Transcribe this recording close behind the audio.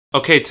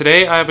Okay,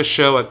 today I have a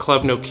show at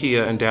Club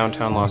Nokia in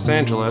downtown Los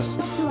Angeles.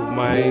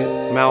 My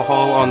Mal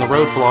Hall on the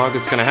Road vlog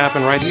is gonna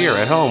happen right here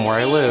at home where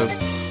I live.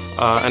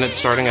 And it's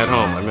starting at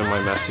home. I'm in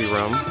my messy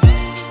room.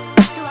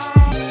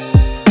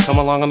 Come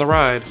along on the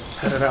ride.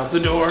 Headed out the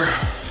door.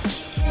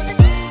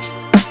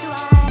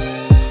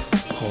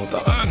 Hold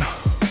on.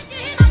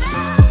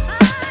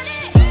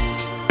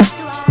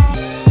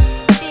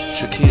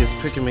 Shaki is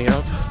picking me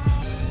up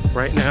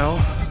right now.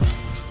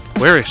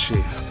 Where is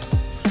she?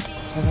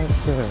 Okay,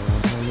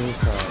 on her new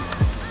car.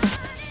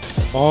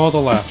 All the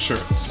laugh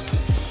shirts.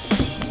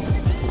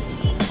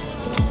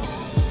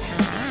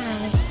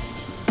 Hi.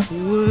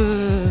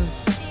 Whoa.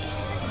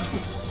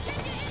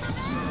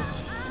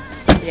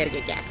 You gotta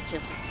get gas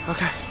too.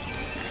 Okay.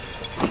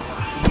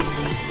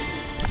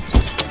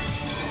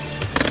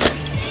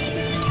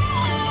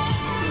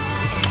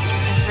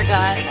 I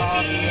forgot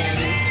all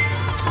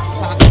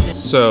the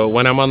boxes. So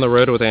when I'm on the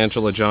road with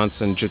Anjelah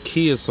Johnson,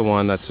 Jackie is the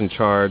one that's in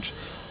charge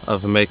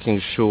of making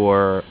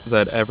sure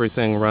that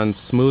everything runs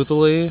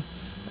smoothly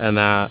and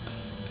that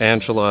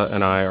Anjelah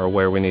and I are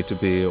where we need to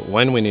be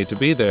when we need to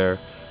be there,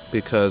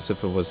 because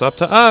if it was up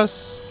to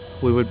us,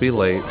 we would be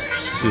late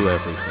to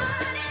everything.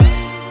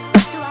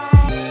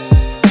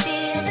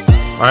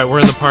 All right, we're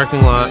in the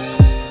parking lot.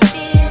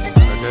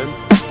 We're good?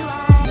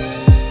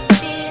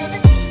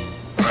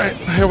 All right,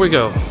 here we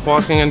go.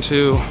 Walking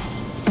into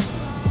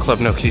Club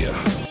Nokia.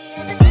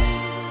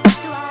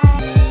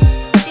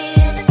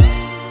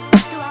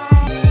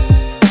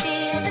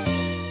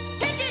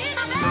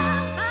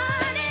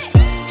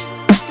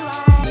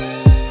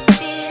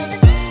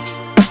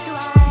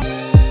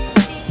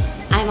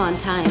 On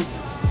time.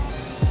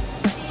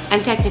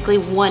 I'm technically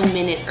 1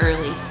 minute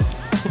early.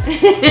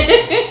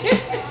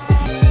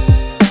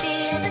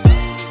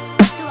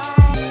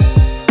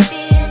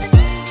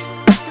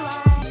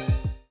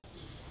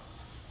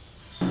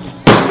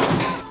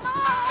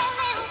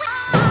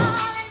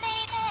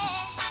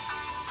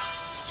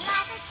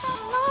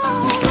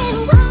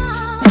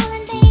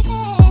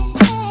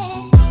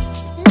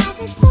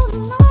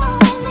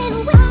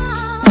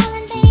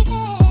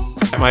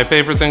 My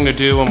favorite thing to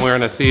do when we're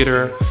in a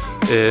theater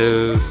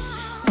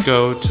is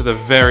go to the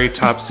very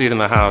top seat in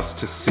the house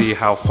to see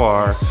how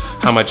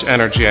much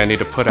energy I need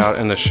to put out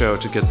in the show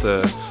to get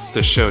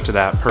the show to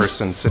that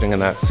person sitting in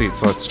that seat.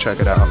 So let's check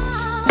it out.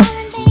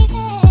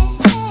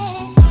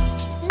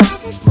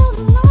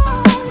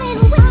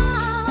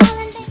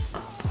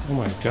 Oh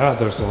my God,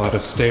 there's a lot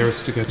of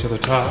stairs to get to the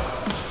top.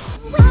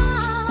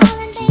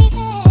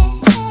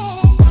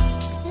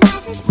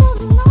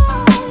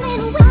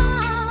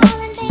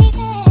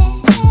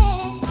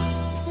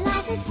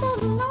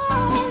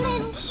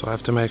 So I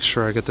have to make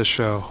sure I get the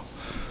show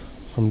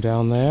from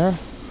down there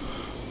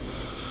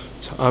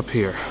to up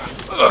here.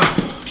 Ugh.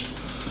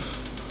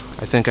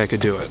 I think I could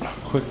do it.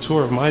 Quick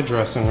tour of my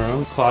dressing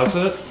room.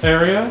 Closet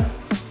area.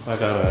 I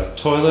got a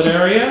toilet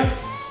area.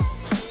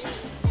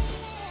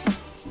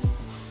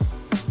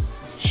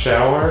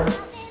 Shower.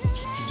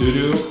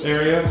 Doo-doo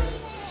area.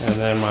 And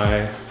then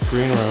my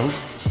green room.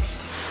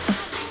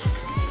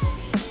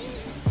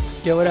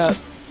 Yo, what up?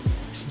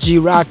 It's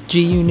G-Rock,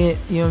 G-Unit,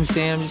 you know what I'm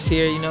saying? I'm just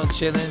here, you know,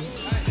 chilling.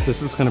 This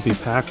is gonna be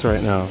packed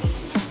right now.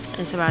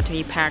 It's about to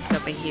be packed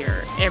over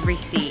here. Every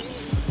seat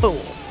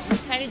full. I'm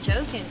excited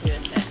Joe's gonna do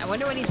a set. I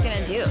wonder what he's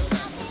gonna do.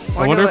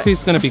 I wonder if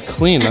he's gonna be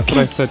clean. That's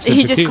what I said to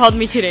He Jackie. just called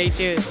me today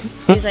too.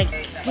 He's like,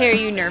 hey, are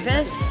you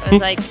nervous? I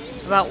was like,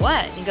 about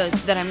what? He goes,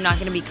 that I'm not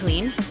gonna be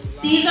clean.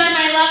 These are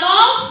my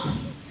levels.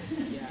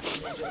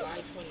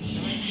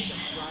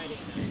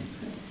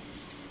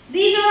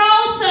 These are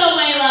also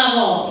my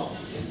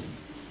levels.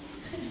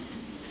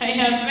 I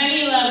have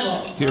many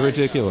levels. You're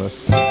ridiculous.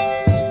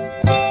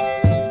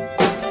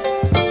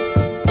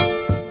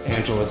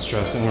 Anjelah's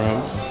dressing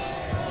room.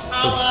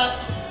 Holla.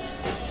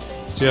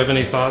 Do you have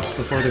any thoughts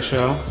before the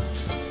show?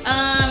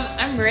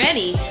 I'm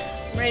ready.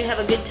 I'm ready to have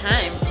a good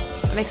time.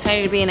 I'm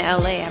excited to be in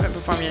LA. I haven't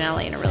performed in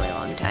LA in a really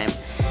long time.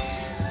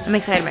 I'm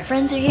excited my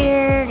friends are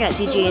here. Got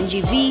DJ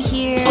NGV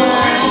here.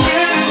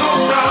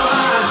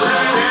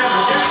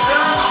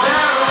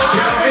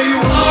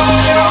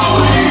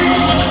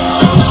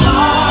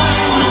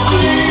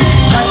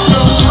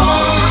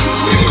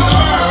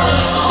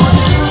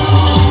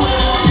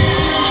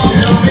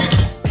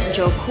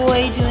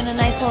 Doing a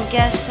nice little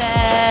guest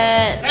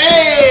set.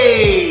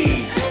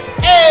 Hey!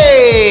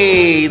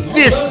 Hey!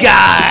 This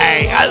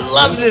guy! I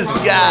love this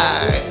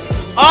guy!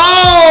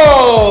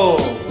 Oh!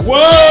 Whoa!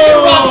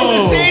 You're rocking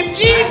the same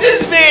jeans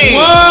as me!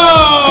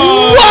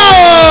 Whoa!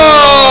 Whoa!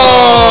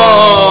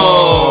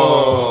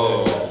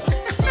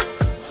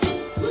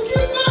 Look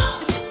at that!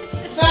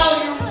 Val,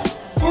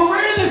 we're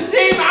wearing the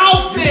same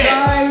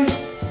outfits!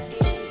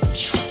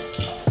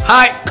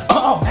 Hi!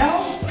 Oh, Mel?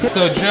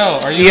 So Joe,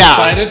 are you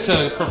excited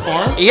to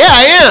perform? Yeah,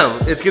 I am.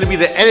 It's gonna be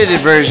the edited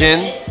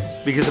version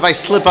because if I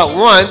slip out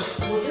once,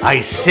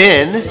 I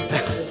sin.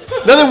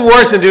 Nothing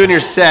worse than doing your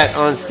set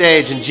on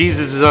stage and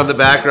Jesus is on the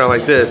background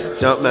like this.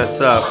 Don't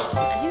mess up.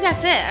 I think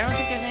that's it. I don't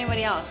think there's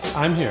anybody else.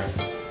 I'm here.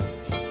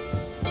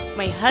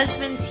 My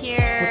husband's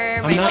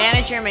here. I'm My not-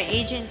 manager, my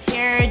agent's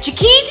here.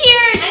 Jackie's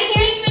here.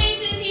 Jackie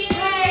Mason's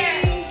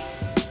here.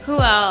 Who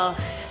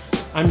else?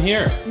 I'm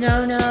here.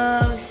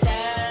 No,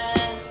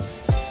 Seth.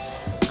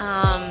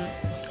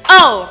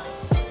 Oh,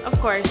 of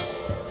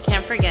course,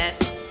 can't forget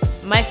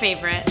my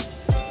favorite.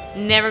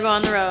 Never go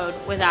on the road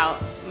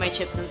without my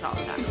chips and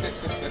salsa.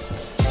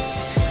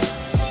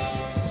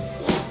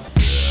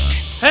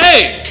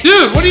 Hey,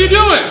 dude, what are you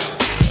doing?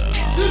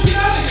 Dude, get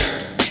out of here.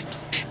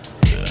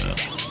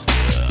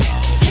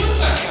 Who's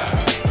that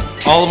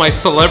guy? All of my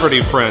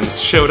celebrity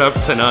friends showed up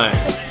tonight.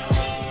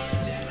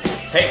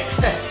 Hey,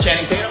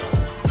 Channing Tatum.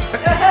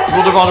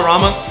 Ruler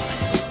Valderrama.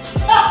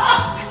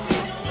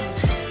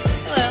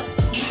 Hello.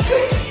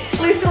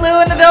 Lisa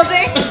Lou in the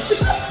building.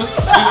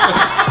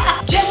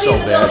 Jet So Li in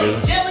the bad, building.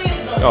 dude. Jet Li in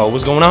the building. Oh,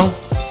 what's going on?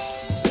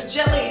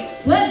 Jet Li.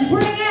 Let's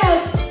bring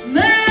out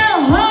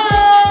Mel Ho!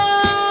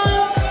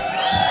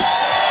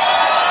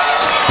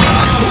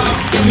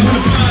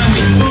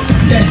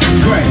 That's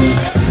great.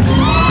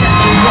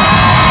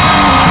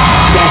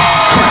 That's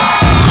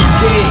crack. She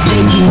said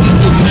they can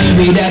get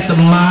married at the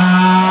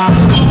mall.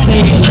 I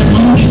said you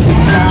get the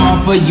call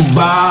for your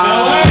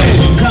bar.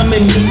 Come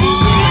and meet me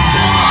in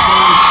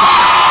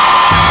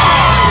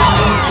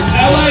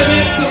the LA,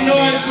 make some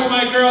noise for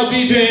my girl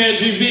DJ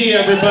Anjelah,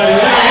 everybody.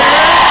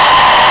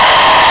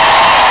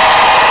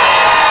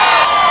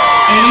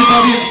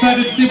 Anybody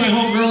excited to see my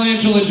homegirl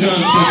Anjelah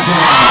Johnson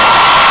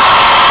tonight?